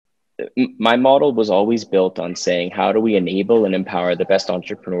my model was always built on saying, how do we enable and empower the best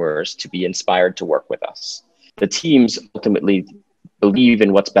entrepreneurs to be inspired to work with us? The teams ultimately believe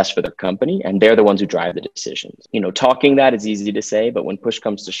in what's best for their company, and they're the ones who drive the decisions. Talking that is easy to say, but when push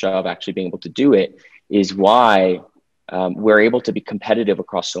comes to shove, actually being able to do it is why we're able to be competitive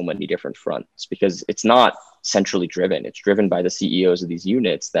across so many different fronts, because it's not centrally driven. It's driven by the CEOs of these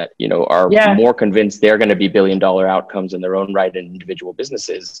units that, are more convinced they're going to be billion-dollar outcomes in their own right in individual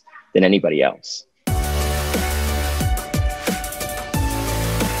businesses than anybody else.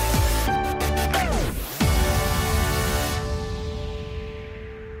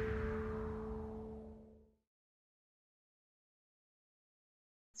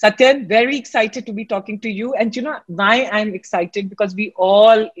 Satyan, very excited to be talking to you. And why I'm excited? Because we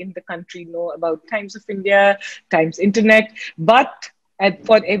all in the country know about Times of India, Times Internet. But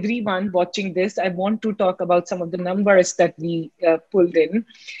for everyone watching this, I want to talk about some of the numbers that we pulled in.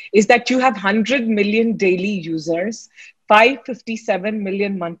 Is that you have 100 million daily users, 557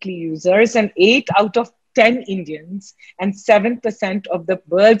 million monthly users, and 8 out of 10 Indians and 7% of the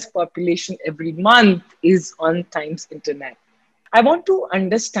world's population every month is on Times Internet. I want to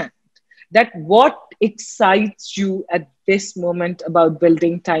understand that what excites you at this moment about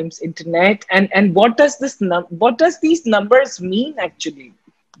building Times Internet, and what does these numbers mean actually?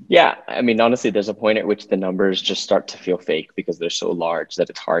 Yeah, I mean, honestly, there's a point at which the numbers just start to feel fake because they're so large that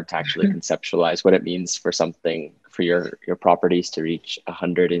it's hard to actually conceptualize what it means for something, for your properties to reach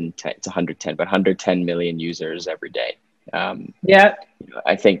 110, it's 110, but 110 million users every day.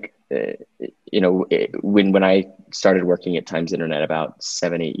 I think, when I started working at Times Internet about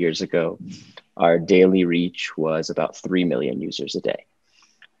 7-8 years ago, our daily reach was about 3 million users a day.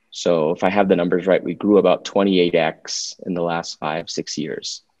 So if I have the numbers right, we grew about 28x in the last 5-6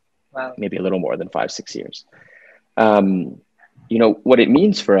 years. Wow. Maybe a little more than 5-6 years. What it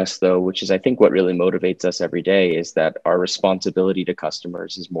means for us, though, which is I think what really motivates us every day, is that our responsibility to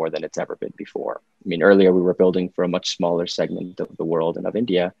customers is more than it's ever been before. I mean, earlier we were building for a much smaller segment of the world and of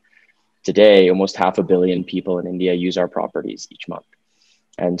India. Today, almost 500 million people in India use our properties each month.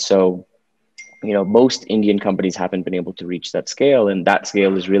 And so, most Indian companies haven't been able to reach that scale. And that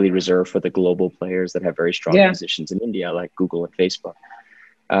scale is really reserved for the global players that have very strong positions in India, like Google and Facebook.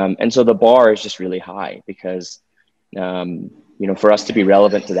 And so the bar is just really high because, for us to be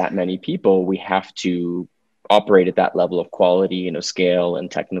relevant to that many people, we have to operate at that level of quality, scale and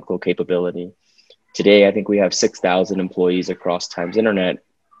technical capability. Today, I think we have 6,000 employees across Times Internet,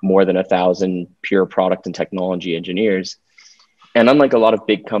 more than 1,000 pure product and technology engineers. And unlike a lot of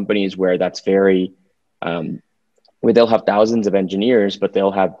big companies where that's where they'll have thousands of engineers, but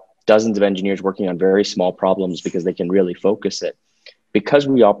they'll have dozens of engineers working on very small problems because they can really focus it. Because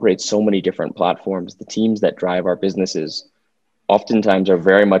we operate so many different platforms, the teams that drive our businesses oftentimes are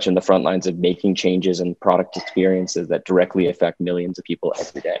very much in the front lines of making changes and product experiences that directly affect millions of people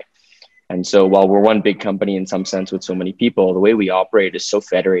every day. And so while we're one big company in some sense with so many people, the way we operate is so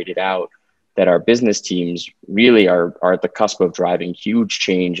federated out that our business teams really are at the cusp of driving huge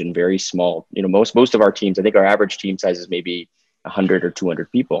change in very small, most of our teams, I think our average team size is maybe 100 or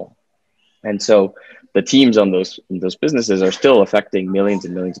 200 people. And so the teams on those businesses are still affecting millions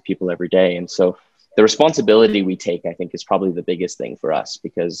and millions of people every day. And so the responsibility we take, I think, is probably the biggest thing for us,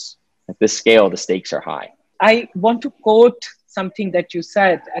 because at this scale, the stakes are high. I want to quote something that you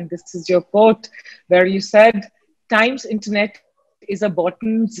said, and this is your quote, where you said, Times Internet is a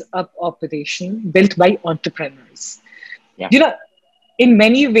bottoms-up operation built by entrepreneurs. Yeah. In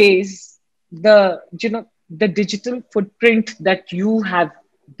many ways, the digital footprint that you have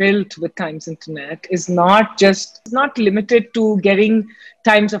built with Times Internet is not limited to getting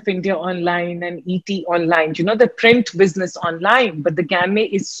Times of India online and ET online, the print business online, but the gamut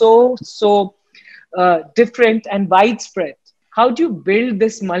is so different and widespread. How do you build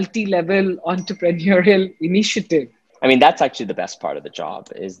this multi-level entrepreneurial initiative? I mean, that's actually the best part of the job,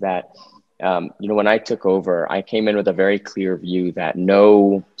 is that, when I took over, I came in with a very clear view that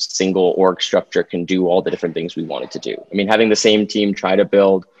no single org structure can do all the different things we wanted to do. I mean, having the same team try to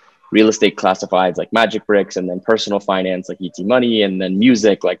build real estate classifieds like Magicbricks, and then personal finance like ET Money, and then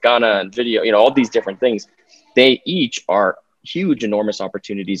music like Ghana, and video, all these different things, they each are huge, enormous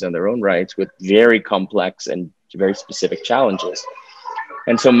opportunities on their own rights with very complex and very specific challenges.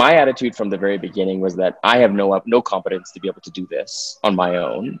 And so my attitude from the very beginning was that I have no competence to be able to do this on my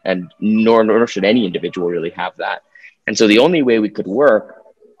own, and nor should any individual really have that. And so the only way we could work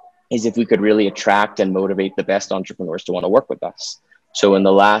is if we could really attract and motivate the best entrepreneurs to want to work with us. So in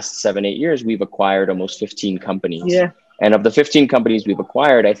the last 7-8 years, we've acquired almost 15 companies. Yeah. And of the 15 companies we've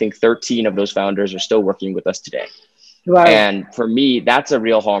acquired, I think 13 of those founders are still working with us today. Wow. And for me, that's a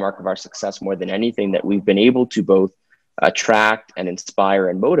real hallmark of our success more than anything, that we've been able to both attract and inspire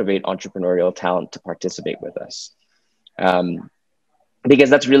and motivate entrepreneurial talent to participate with us. Because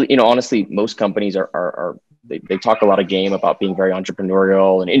that's really, honestly, most companies they talk a lot of game about being very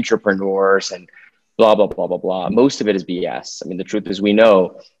entrepreneurial and intrapreneurs and blah, blah, blah, blah, blah. Most of it is BS. I mean, the truth is, we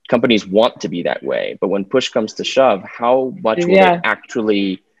know companies want to be that way, but when push comes to shove, how much will they Yeah.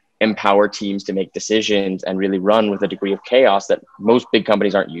 actually empower teams to make decisions and really run with a degree of chaos that most big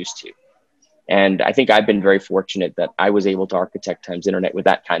companies aren't used to? And I think I've been very fortunate that I was able to architect Times Internet with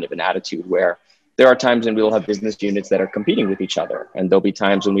that kind of an attitude, where there are times when we'll have business units that are competing with each other. And there'll be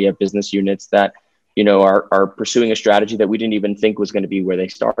times when we have business units that, are pursuing a strategy that we didn't even think was going to be where they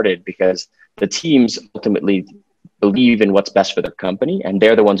started, because the teams ultimately believe in what's best for their company, and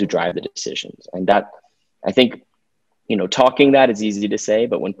they're the ones who drive the decisions. And that, I think, talking that is easy to say,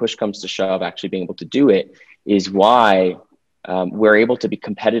 but when push comes to shove, actually being able to do it is why we're able to be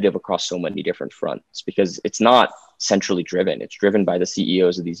competitive across so many different fronts, because it's not centrally driven. It's driven by the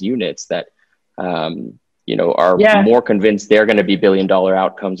CEOs of these units that, are Yeah. more convinced they're going to be billion-dollar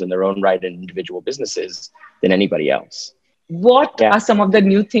outcomes in their own right in individual businesses than anybody else. What Yeah. are some of the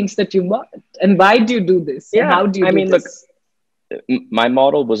new things that you want, and why do you do this? And how do you do this? Look, my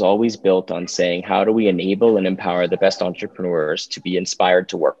model was always built on saying, how do we enable and empower the best entrepreneurs to be inspired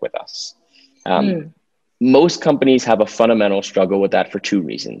to work with us? Most companies have a fundamental struggle with that for two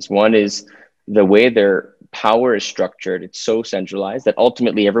reasons. One is the way their power is structured. It's so centralized that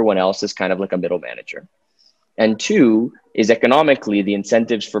ultimately everyone else is kind of like a middle manager. And two is economically, the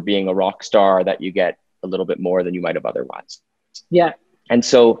incentives for being a rock star that you get a little bit more than you might have otherwise. Yeah. And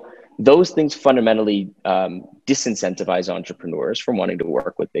so those things fundamentally disincentivize entrepreneurs from wanting to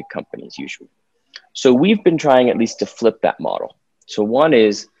work with big companies usually. So we've been trying at least to flip that model. So one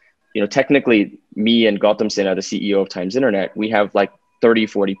is, technically me and Gautam Sinha, the CEO of Times Internet, we have like 30,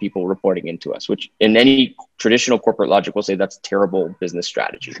 40 people reporting into us, which in any traditional corporate logic will say that's terrible business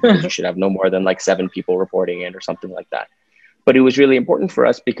strategy, because you should have no more than like 7 people reporting in or something like that. But it was really important for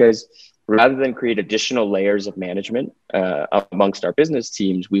us because rather than create additional layers of management amongst our business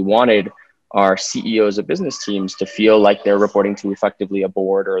teams, we wanted our CEOs of business teams to feel like they're reporting to effectively a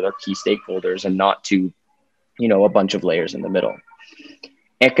board or their key stakeholders, and not to, a bunch of layers in the middle.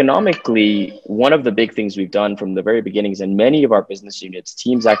 Economically, one of the big things we've done from the very beginnings in many of our business units,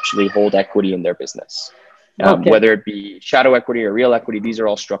 teams actually hold equity in their business. Whether it be shadow equity or real equity, these are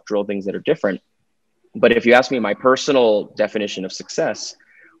all structural things that are different. But if you ask me, my personal definition of success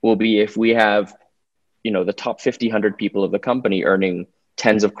will be if we have, the top 50, 100 people of the company earning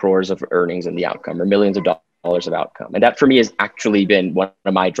tens of crores of earnings in the outcome, or millions of dollars of outcome. And that for me has actually been one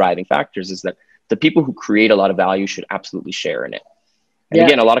of my driving factors, is that the people who create a lot of value should absolutely share in it. And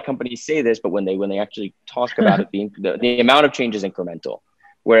again, a lot of companies say this, but when they actually talk about it, the amount of change is incremental.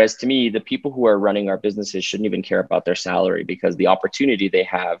 Whereas to me, the people who are running our businesses shouldn't even care about their salary, because the opportunity they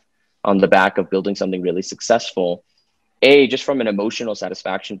have on the back of building something really successful, just from an emotional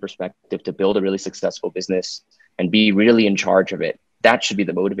satisfaction perspective, to build a really successful business and be really in charge of it, that should be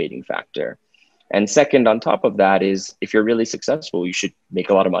the motivating factor. And second, on top of that, is if you're really successful, you should make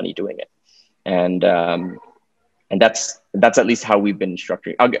a lot of money doing it. And that's at least how we've been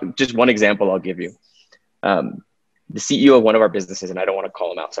structuring. Just one example I'll give you. The CEO of one of our businesses, and I don't want to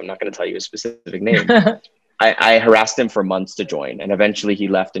call him out, so I'm not going to tell you a specific name. I harassed him for months to join, and eventually he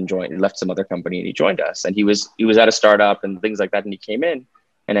left and left some other company, and he joined us. And he was at a startup and things like that. And he came in,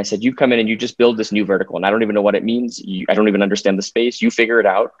 and I said, "You come in and you just build this new vertical, and I don't even know what it means. I don't even understand the space. You figure it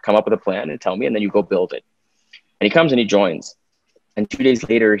out, come up with a plan, and tell me, and then you go build it." And he comes and he joins. And 2 days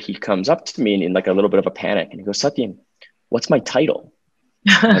later, he comes up to me in like a little bit of a panic, and he goes, "Satyam, what's my title?"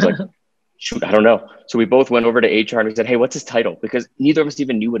 I was like, "Shoot, I don't know." So we both went over to HR and we said, "Hey, what's his title?" Because neither of us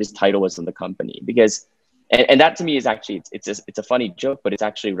even knew what his title was in the company. And that to me is actually, it's a funny joke, but it's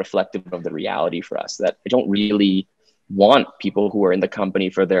actually reflective of the reality for us, that I don't really want people who are in the company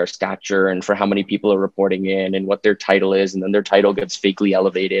for their stature and for how many people are reporting in and what their title is. And then their title gets fakely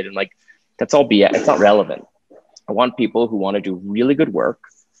elevated. And like, that's all BS. It's not relevant. I want people who want to do really good work,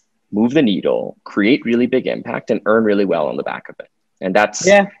 move the needle, create really big impact, and earn really well on the back of it. And that's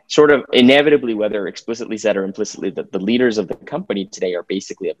sort of inevitably, whether explicitly said or implicitly, that the leaders of the company today are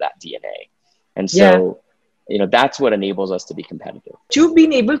basically of that DNA. And so, that's what enables us to be competitive. You've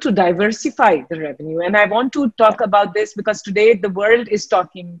been able to diversify the revenue. And I want to talk about this because today the world is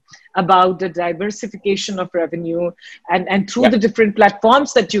talking about the diversification of revenue and through the different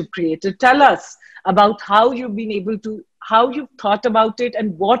platforms that you've created. Tell us about how you've been able to, how you've thought about it,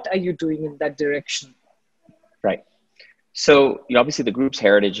 and what are you doing in that direction? Right. So, obviously the group's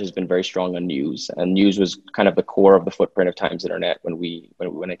heritage has been very strong on news, and news was kind of the core of the footprint of Times Internet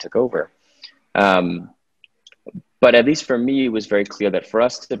when I took over. Um, but at least for me, it was very clear that for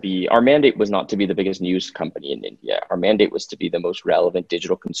us to be, our mandate was not to be the biggest news company in India. Our mandate was to be the most relevant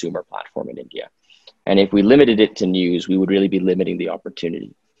digital consumer platform in India. And if we limited it to news, we would really be limiting the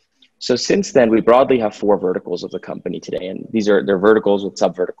opportunity. So since then, we broadly have four verticals of the company today, and they're verticals with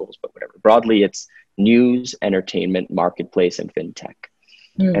sub verticals, but whatever. Broadly, it's news, entertainment, marketplace, and fintech.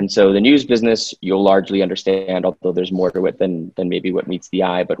 And so the news business, you'll largely understand, although there's more to it than maybe what meets the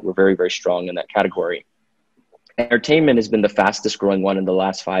eye, but we're very, very strong in that category. Entertainment has been the fastest growing one in the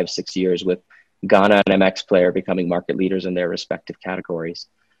last 5-6 years, with Ghana and MX Player becoming market leaders in their respective categories.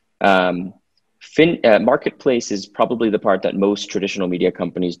 Marketplace is probably the part that most traditional media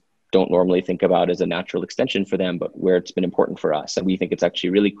companies don't normally think about as a natural extension for them, but where it's been important for us. And we think it's actually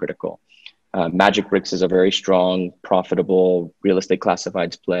really critical. Magicbricks is a very strong, profitable real estate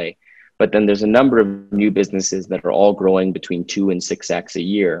classifieds play. But then there's a number of new businesses that are all growing between 2 and 6x a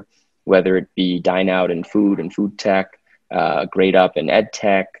year, whether it be Dine Out and food tech, Grade Up and ed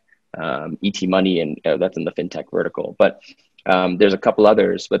tech, ET Money, and that's in the fintech vertical. But there's a couple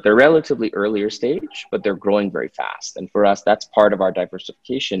others, but they're relatively earlier stage, but they're growing very fast. And for us, that's part of our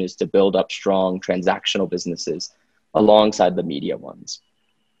diversification, is to build up strong transactional businesses alongside the media ones.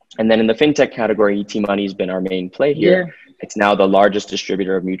 And then in the fintech category, ET Money has been our main play here. Yeah. It's now the largest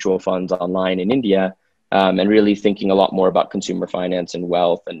distributor of mutual funds online in India, and really thinking a lot more about consumer finance and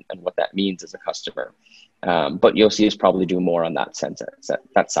wealth and what that means as a customer. But you'll see us probably do more on that sense,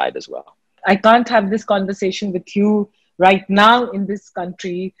 that side as well. I can't have this conversation with you right now in this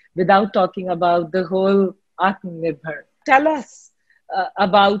country without talking about the whole Atmanirbhar. Tell us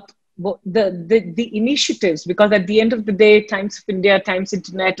about the initiatives, because at the end of the day, Times of India, Times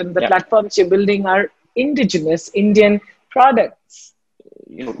Internet, and the platforms you're building are indigenous Indian products.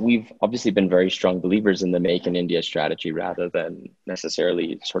 We've obviously been very strong believers in the Make in India strategy, rather than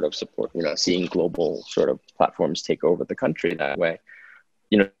necessarily sort of support, seeing global sort of platforms take over the country that way.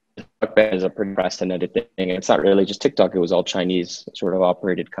 TikTok is a pretty precedented thing. It's not really just TikTok. It was all Chinese sort of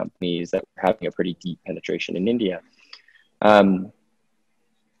operated companies that were having a pretty deep penetration in India.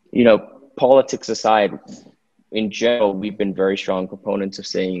 Politics aside, in general, we've been very strong proponents of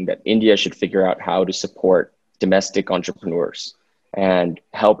saying that India should figure out how to support domestic entrepreneurs and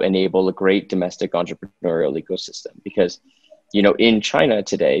help enable a great domestic entrepreneurial ecosystem. Because, in China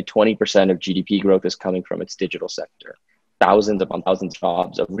today, 20% of GDP growth is coming from its digital sector. Thousands upon thousands of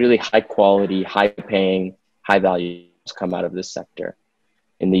jobs of really high quality, high paying, high value come out of this sector.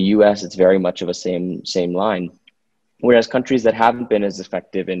 In the US, it's very much of a same line. Whereas countries that haven't been as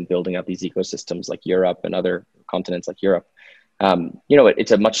effective in building up these ecosystems, like Europe and other continents like Europe,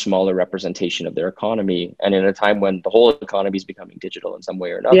 it's a much smaller representation of their economy. And in a time when the whole economy is becoming digital in some way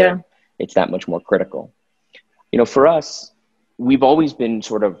or another, it's that much more critical. For us, we've always been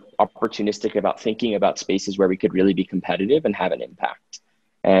sort of opportunistic about thinking about spaces where we could really be competitive and have an impact.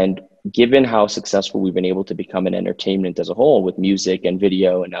 And given how successful we've been able to become in entertainment as a whole, with music and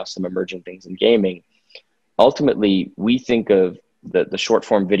video and now some emerging things in gaming, ultimately we think of the short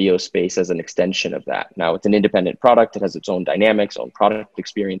form video space as an extension of that. Now, it's an independent product. It has its own dynamics, own product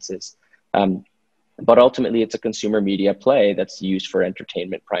experiences. But ultimately, it's a consumer media play that's used for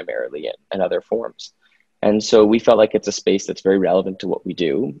entertainment primarily and other forms. And so we felt like it's a space that's very relevant to what we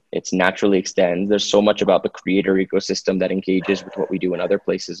do. It's naturally extends. There's so much about the creator ecosystem that engages with what we do in other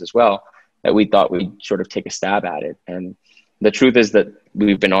places as well, that we thought we'd sort of take a stab at it. And the truth is that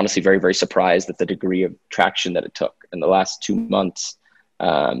we've been honestly very, very surprised at the degree of traction that it took in the last 2 months.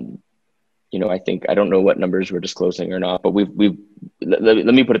 I think, I don't know what numbers we're disclosing or not, but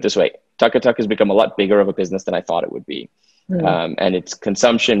let me put it this way. Tuck has become a lot bigger of a business than I thought it would be. And its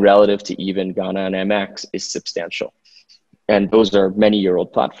consumption relative to even Ghana and MX is substantial. And those are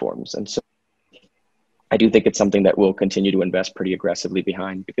many-year-old platforms. And so I do think it's something that we'll continue to invest pretty aggressively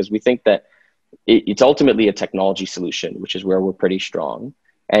behind, because we think that it's ultimately a technology solution, which is where we're pretty strong.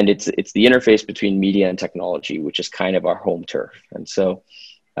 And it's the interface between media and technology, which is kind of our home turf. And so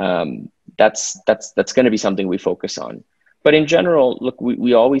that's going to be something we focus on. But in general, look,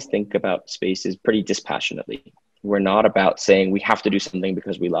 we always think about spaces pretty dispassionately. We're not about saying we have to do something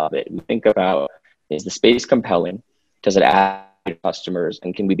because we love it. We think about, is the space compelling? Does it add customers?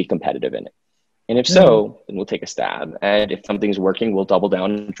 And can we be competitive in it? And if so, then we'll take a stab. And if something's working, we'll double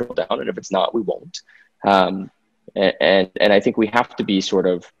down and drill down. And if it's not, we won't. And I think we have to be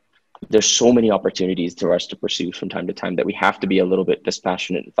there's so many opportunities for us to pursue from time to time that we have to be a little bit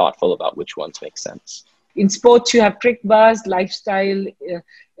dispassionate and thoughtful about which ones make sense. In sports, you have CricBuzz, Lifestyle,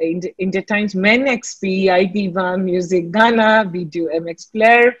 India Times, Men XP, IB1, Music Ghana, we do MX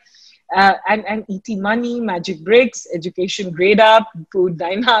Player, and ET Money, Magic Bricks, Education Grade Up, Food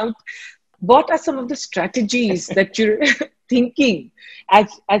Dine Out. What are some of the strategies that you're thinking as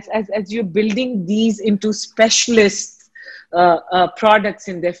you're building these into specialist products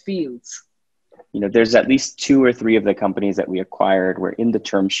in their fields? There's at least 2 or 3 of the companies that we acquired where in the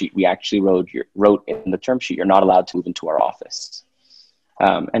term sheet, we actually wrote in the term sheet, you're not allowed to move into our office.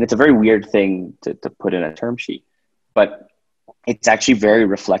 And it's a very weird thing to put in a term sheet, but it's actually very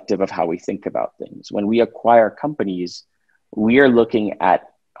reflective of how we think about things. When we acquire companies, we are looking at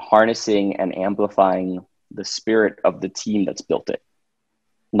harnessing and amplifying the spirit of the team that's built it,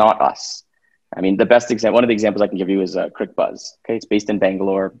 not us. I mean, the best example, one of the examples I can give you is CricBuzz. Okay, it's based in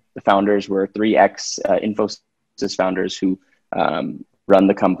Bangalore. The founders were 3 Infosys founders who run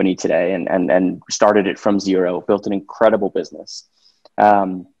the company today and started it from zero, built an incredible business.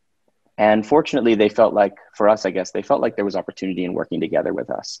 And fortunately, they felt like, for us, I guess, they felt like there was opportunity in working together with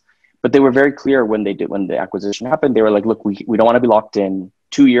us. But they were very clear when the acquisition happened. They were like, look, we don't want to be locked in,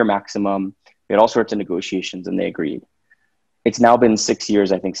 2-year maximum. We had all sorts of negotiations, and they agreed. It's now been 6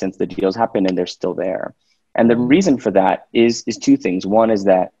 years, I think, since the deals happened, and they're still there. And the reason for that is 2 things. One is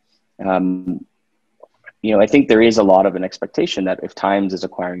that, I think there is a lot of an expectation that if Times is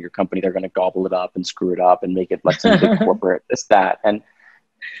acquiring your company, they're going to gobble it up and screw it up and make it like some big corporate, this, that. And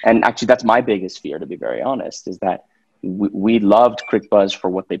actually, that's my biggest fear, to be very honest, is that we loved CricBuzz for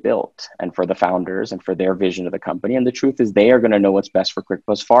what they built and for the founders and for their vision of the company. And the truth is they are going to know what's best for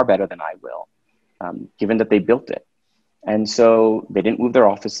CricBuzz far better than I will, given that they built it. And so they didn't move their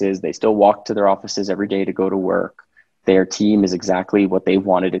offices. They still walk to their offices every day to go to work. Their team is exactly what they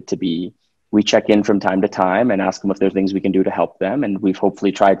wanted it to be. We check in from time to time and ask them if there's things we can do to help them. And we've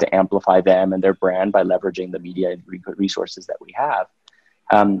hopefully tried to amplify them and their brand by leveraging the media and resources that we have.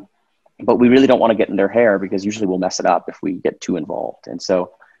 But we really don't want to get in their hair because usually we'll mess it up if we get too involved. And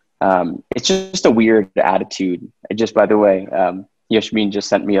so it's just a weird attitude. Just, by the way, Yashmin just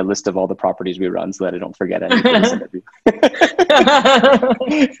sent me a list of all the properties we run so that I don't forget anything.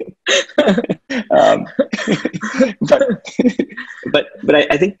 But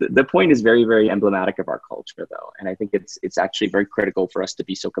I think the point is very, very emblematic of our culture, though. And I think it's actually very critical for us to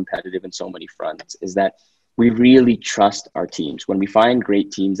be so competitive in so many fronts, is that we really trust our teams. When we find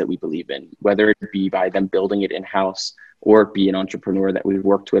great teams that we believe in, whether it be by them building it in-house or it be an entrepreneur that we've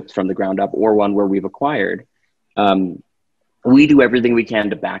worked with from the ground up or one where we've acquired, we do everything we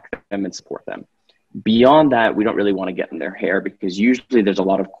can to back them and support them. Beyond that, we don't really want to get in their hair because usually there's a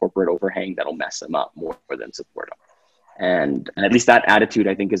lot of corporate overhang that'll mess them up more than support them. And at least that attitude,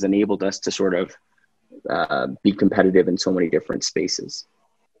 I think, has enabled us to sort of be competitive in so many different spaces.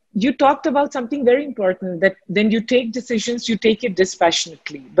 You talked about something very important, that when you take decisions, you take it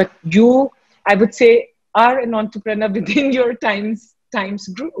dispassionately. But you, I would say, are an entrepreneur within your Times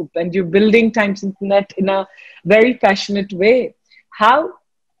group, and you're building Times Internet in a very passionate way. How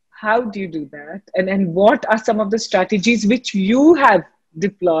do you do that? And what are some of the strategies which you have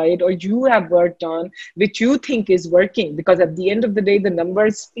deployed or you have worked on, which you think is working? Because at the end of the day, the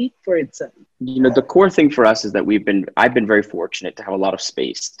numbers speak for itself. The core thing for us is that I've been very fortunate to have a lot of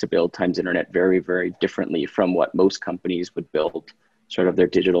space to build Times Internet very, very differently from what most companies would build sort of their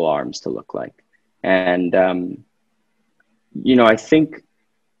digital arms to look like. And, I think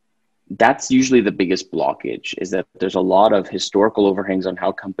that's usually the biggest blockage, is that there's a lot of historical overhangs on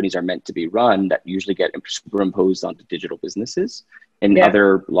how companies are meant to be run that usually get superimposed onto digital businesses in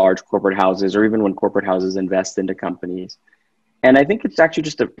other large corporate houses, or even when corporate houses invest into companies. And I think it's actually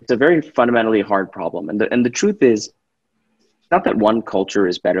just it's a very fundamentally hard problem. And the truth is not that one culture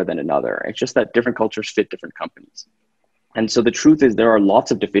is better than another. It's just that different cultures fit different companies. And so the truth is there are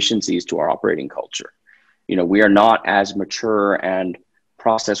lots of deficiencies to our operating culture. We are not as mature and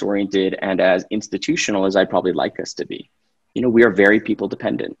process-oriented and as institutional as I'd probably like us to be. We are very people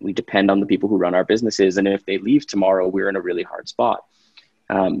dependent. We depend on the people who run our businesses. And if they leave tomorrow, we're in a really hard spot.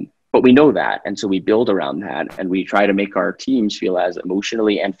 But we know that. And so we build around that, and we try to make our teams feel as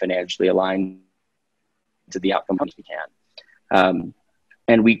emotionally and financially aligned to the outcome as we can.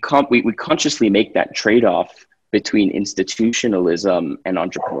 And we consciously make that trade-off between institutionalism and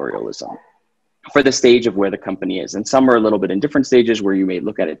entrepreneurialism for the stage of where the company is. And some are a little bit in different stages where you may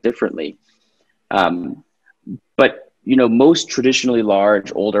look at it differently. But, most traditionally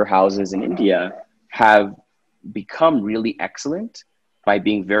large, older houses in India have become really excellent by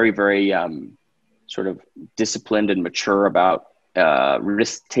being very, very sort of disciplined and mature about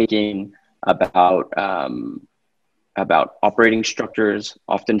risk-taking, about about operating structures,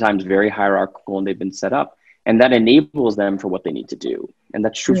 oftentimes very hierarchical, and they've been set up. And that enables them for what they need to do. And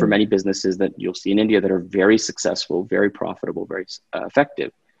that's true for many businesses that you'll see in India that are very successful, very profitable, very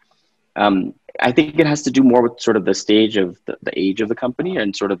effective. I think it has to do more with sort of the stage of the age of the company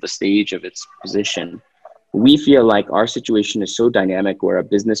and sort of the stage of its position. We feel like our situation is so dynamic where a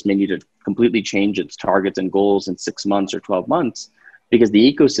business may need to completely change its targets and goals in 6 months or 12 months because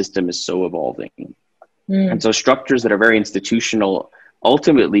the ecosystem is so evolving. And so structures that are very institutional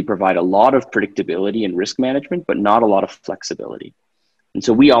ultimately provide a lot of predictability and risk management, but not a lot of flexibility. And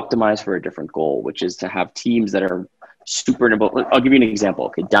so we optimize for a different goal, which is to have teams that are super nimble. I'll give you an example.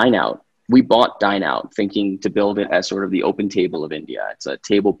 Okay, Dine Out. We bought Dine Out thinking to build it as sort of the Open Table of India. It's a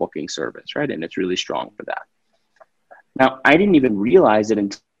table booking service, right? And it's really strong for that. Now, I didn't even realize it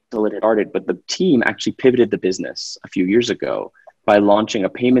until it had started, but the team actually pivoted the business a few years ago by launching a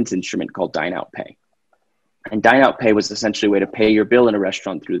payments instrument called Dine Out Pay. And Dine Out Pay was essentially a way to pay your bill in a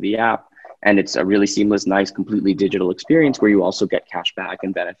restaurant through the app. And it's a really seamless, nice, completely digital experience where you also get cash back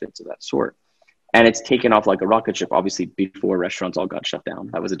and benefits of that sort. And it's taken off like a rocket ship, obviously, before restaurants all got shut down.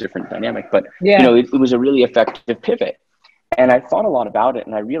 That was a different dynamic. But it was a really effective pivot. And I thought a lot about it.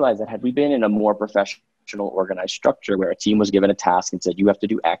 And I realized that had we been in a more professional, organized structure where a team was given a task and said, you have to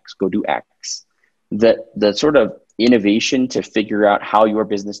do X, go do X, the sort of innovation to figure out how your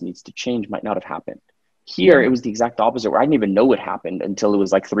business needs to change might not have happened. Here, it was the exact opposite, where I didn't even know it happened until it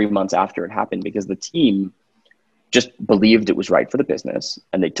was like 3 months after it happened, because the team just believed it was right for the business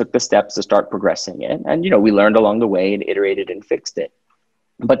and they took the steps to start progressing it. And, we learned along the way and iterated and fixed it.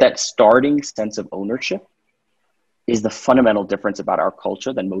 But that starting sense of ownership is the fundamental difference about our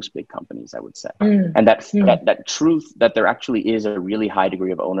culture than most big companies, I would say. And that truth that there actually is a really high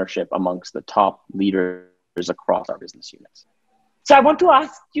degree of ownership amongst the top leaders across our business units. So I want to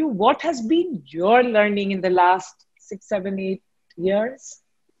ask you, what has been your learning in the last 6, 7, 8 years?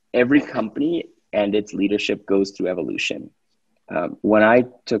 Every company and its leadership goes through evolution. When I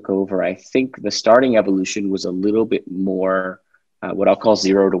took over, I think the starting evolution was a little bit more what I'll call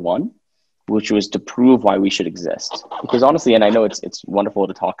 0 to 1, which was to prove why we should exist. Because honestly, and I know it's wonderful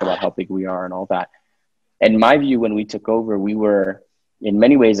to talk about how big we are and all that. In my view, when we took over, we were in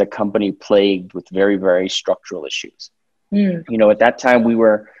many ways a company plagued with very, very structural issues. At that time,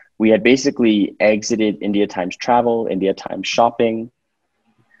 we had basically exited India Times Travel, India Times Shopping.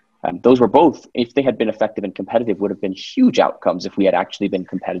 Those were both, if they had been effective and competitive, would have been huge outcomes if we had actually been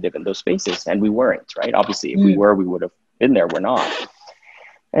competitive in those spaces. And we weren't, right? Obviously, if we were, we would have been there. We're not.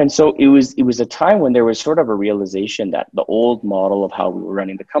 And so it was a time when there was sort of a realization that the old model of how we were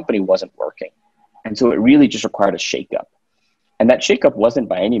running the company wasn't working. And so it really just required a shakeup. And that shakeup wasn't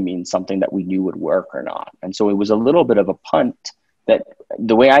by any means something that we knew would work or not. And so it was a little bit of a punt that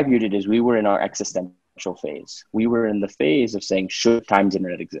the way I viewed it is we were in our existential phase. We were in the phase of saying, should Times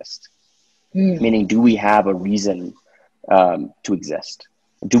Internet exist? Meaning, do we have a reason to exist?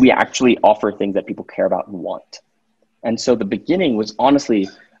 Do we actually offer things that people care about and want? And so the beginning was honestly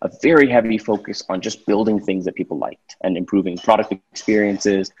a very heavy focus on just building things that people liked and improving product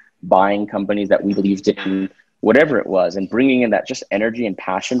experiences, buying companies that we believed in, whatever it was, and bringing in that just energy and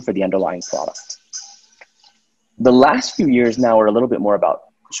passion for the underlying product. The last few years now are a little bit more about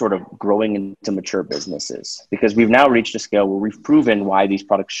sort of growing into mature businesses, because we've now reached a scale where we've proven why these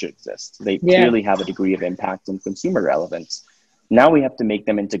products should exist. They clearly have a degree of impact and consumer relevance. Now we have to make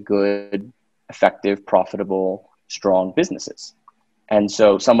them into good, effective, profitable, strong businesses. And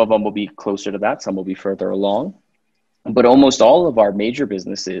so some of them will be closer to that, some will be further along. But almost all of our major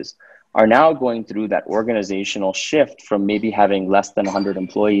businesses are now going through that organizational shift from maybe having less than 100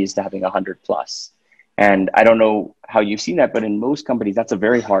 employees to having 100 plus. And I don't know how you've seen that, but in most companies, that's a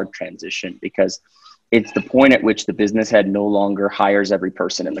very hard transition, because it's the point at which the business head no longer hires every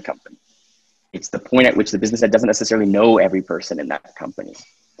person in the company. It's the point at which the business head doesn't necessarily know every person in that company.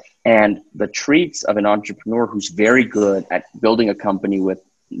 And the traits of an entrepreneur who's very good at building a company with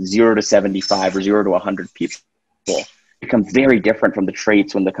 0 to 75 or 0 to 100 people become very different from the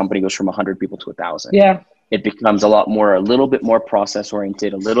traits when the company goes from 100 people to 1,000. It becomes a little bit more process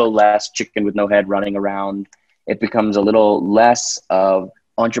oriented, a little less chicken with no head running around. It becomes a little less of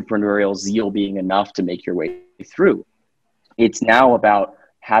entrepreneurial zeal being enough to make your way through. It's now about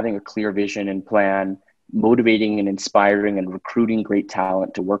having a clear vision and plan, motivating and inspiring and recruiting great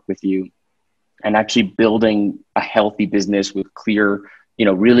talent to work with you, and actually building a healthy business with clear,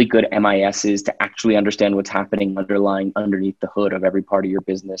 really good MISs to actually understand what's happening underneath the hood of every part of your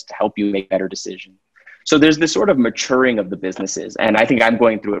business to help you make better decisions. So there's this sort of maturing of the businesses. And I think I'm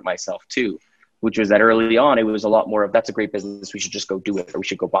going through it myself too. which was that early on, it was a lot more of, that's a great business, we should just go do it, or we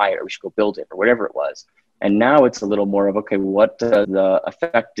should go buy it, or we should go build it, or whatever it was. And now it's a little more of, okay, what the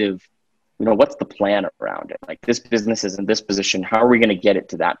effective, what's the plan around it? Like, this business is in this position, how are we going to get it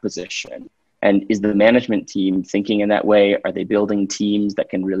to that position? And is the management team thinking in that way? Are they building teams that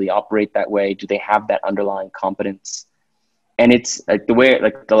can really operate that way? Do they have that underlying competence? And it's like the way,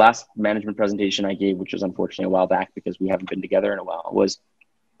 like the last management presentation I gave, which was unfortunately a while back because we haven't been together in a while, was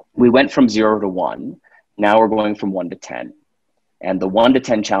we went from 0 to 1. Now we're going from 1 to 10. And the 1 to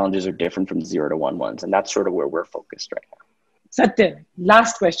 10 challenges are different from 0 to 1 ones. And that's sort of where we're focused right now. Satyan,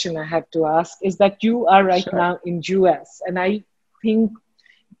 last question I have to ask is that you are right Sure. now in US, and I think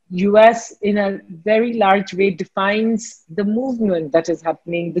US in a very large way defines the movement that is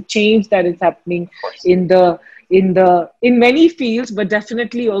happening, the change that is happening in many fields, but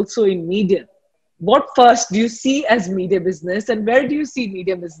definitely also in media. What first do you see as media business, and where do you see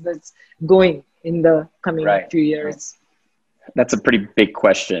media business going in the coming few years? That's a pretty big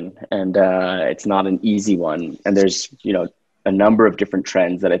question, and it's not an easy one. And there's, a number of different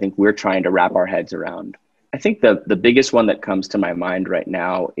trends that I think we're trying to wrap our heads around. I think the biggest one that comes to my mind right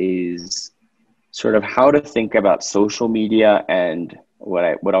now is sort of how to think about social media and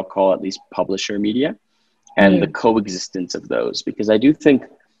what I'll call at least publisher media and the coexistence of those. Because I do think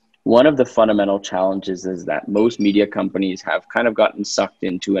one of the fundamental challenges is that most media companies have kind of gotten sucked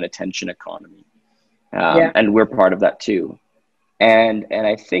into an attention economy. And we're part of that too. And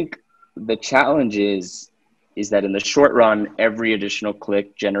I think the challenge is that in the short run, every additional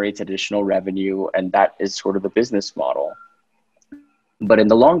click generates additional revenue, and that is sort of the business model. But in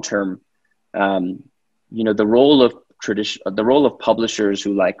the long term, the role of publishers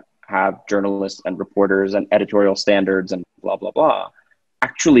who have journalists and reporters and editorial standards and blah, blah, blah,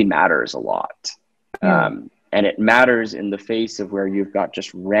 actually matters a lot. And it matters in the face of where you've got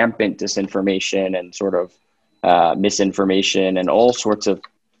just rampant disinformation and sort of misinformation and all sorts of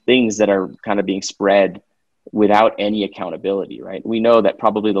things that are kind of being spread without any accountability, right? We know that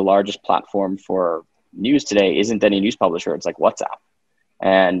probably the largest platform for news today isn't any news publisher, it's like WhatsApp.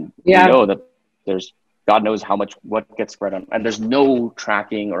 And we know that there's God knows how much, what gets spread on, and there's no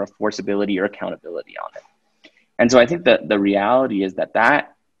tracking or enforceability or accountability on it. And so I think that the reality is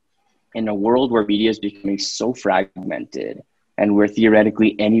that in a world where media is becoming so fragmented and where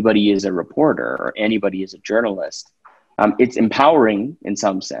theoretically anybody is a reporter or anybody is a journalist, it's empowering in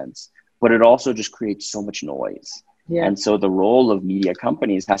some sense, but it also just creates so much noise. And so the role of media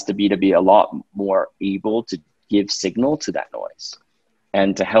companies has to be a lot more able to give signal to that noise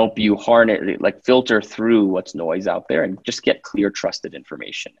and to help you harness, filter through what's noise out there and just get clear, trusted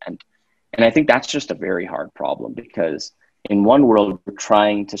information. And I think that's just a very hard problem, because in one world, we're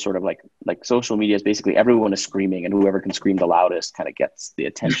trying to sort of like social media is basically everyone is screaming, and whoever can scream the loudest kind of gets the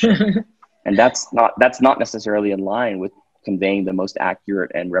attention. And that's not necessarily in line with conveying the most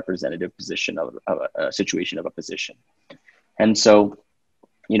accurate and representative position of a situation of a position. And so,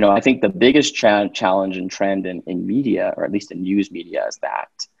 I think the biggest challenge and trend in media, or at least in news media,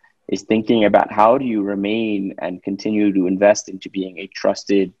 is thinking about how do you remain and continue to invest into being a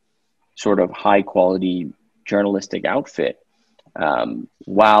trusted, sort of high quality journalistic outfit,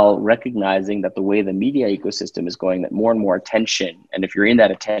 while recognizing that the way the media ecosystem is going, that more and more attention, and if you're in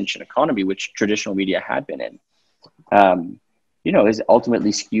that attention economy, which traditional media had been in, is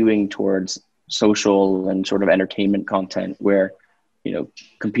ultimately skewing towards social and sort of entertainment content where,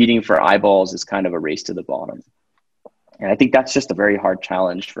 competing for eyeballs is kind of a race to the bottom. And I think that's just a very hard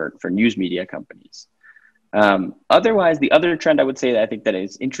challenge for news media companies. Otherwise, the other trend I would say that I think that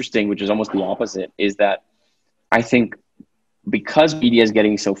is interesting, which is almost the opposite, is that I think because media is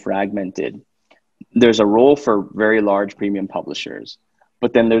getting so fragmented, there's a role for very large premium publishers,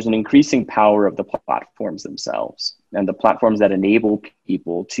 but then there's an increasing power of the platforms themselves and the platforms that enable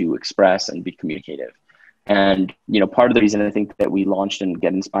people to express and be communicative. And, part of the reason I think that we launched and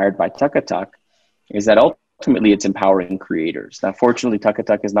get inspired by Tuckatuck is that ultimately it's empowering creators. Now, fortunately,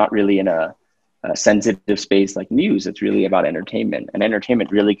 Tuckatuck is not really in a sensitive space like news. It's really about entertainment, and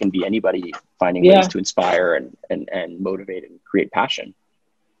entertainment really can be anybody finding ways to inspire and motivate and create passion.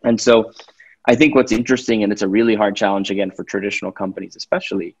 And so I think what's interesting, and it's a really hard challenge again for traditional companies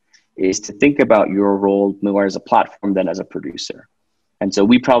especially, is to think about your role more as a platform than as a producer. And so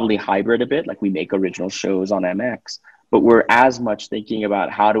we probably hybrid a bit, like we make original shows on MX, but we're as much thinking about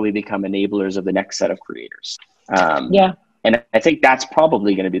how do we become enablers of the next set of creators. And I think that's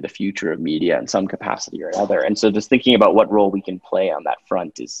probably going to be the future of media in some capacity or another. And so just thinking about what role we can play on that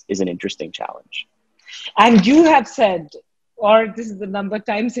front is an interesting challenge. And you have said, or this is the number of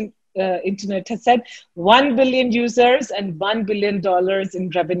times Internet has said 1 billion users and $1 billion in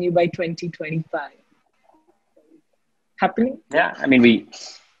revenue by 2025. Happening? Yeah, I mean,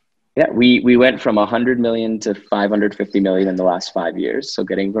 we went from 100 million to 550 million in the last 5 years. So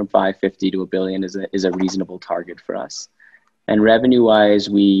getting from 550 to a billion is a reasonable target for us. And revenue wise,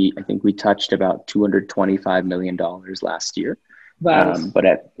 I think we touched about $225 million last year. Wow.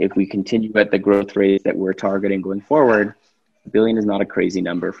 But if we continue at the growth rate that we're targeting going forward, a billion is not a crazy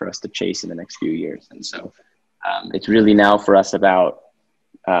number for us to chase in the next few years. And so it's really now for us about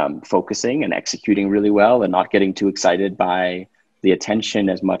focusing and executing really well and not getting too excited by the attention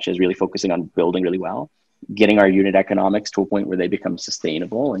as much as really focusing on building really well, getting our unit economics to a point where they become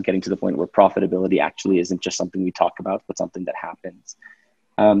sustainable and getting to the point where profitability actually isn't just something we talk about, but something that happens.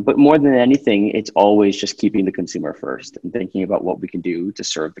 But more than anything, it's always just keeping the consumer first and thinking about what we can do to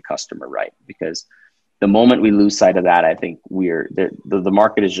serve the customer right. Because the moment we lose sight of that, I think the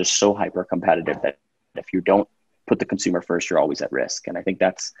market is just so hyper competitive that if you don't put the consumer first, you're always at risk. And I think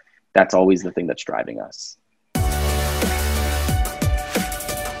that's always the thing that's driving us.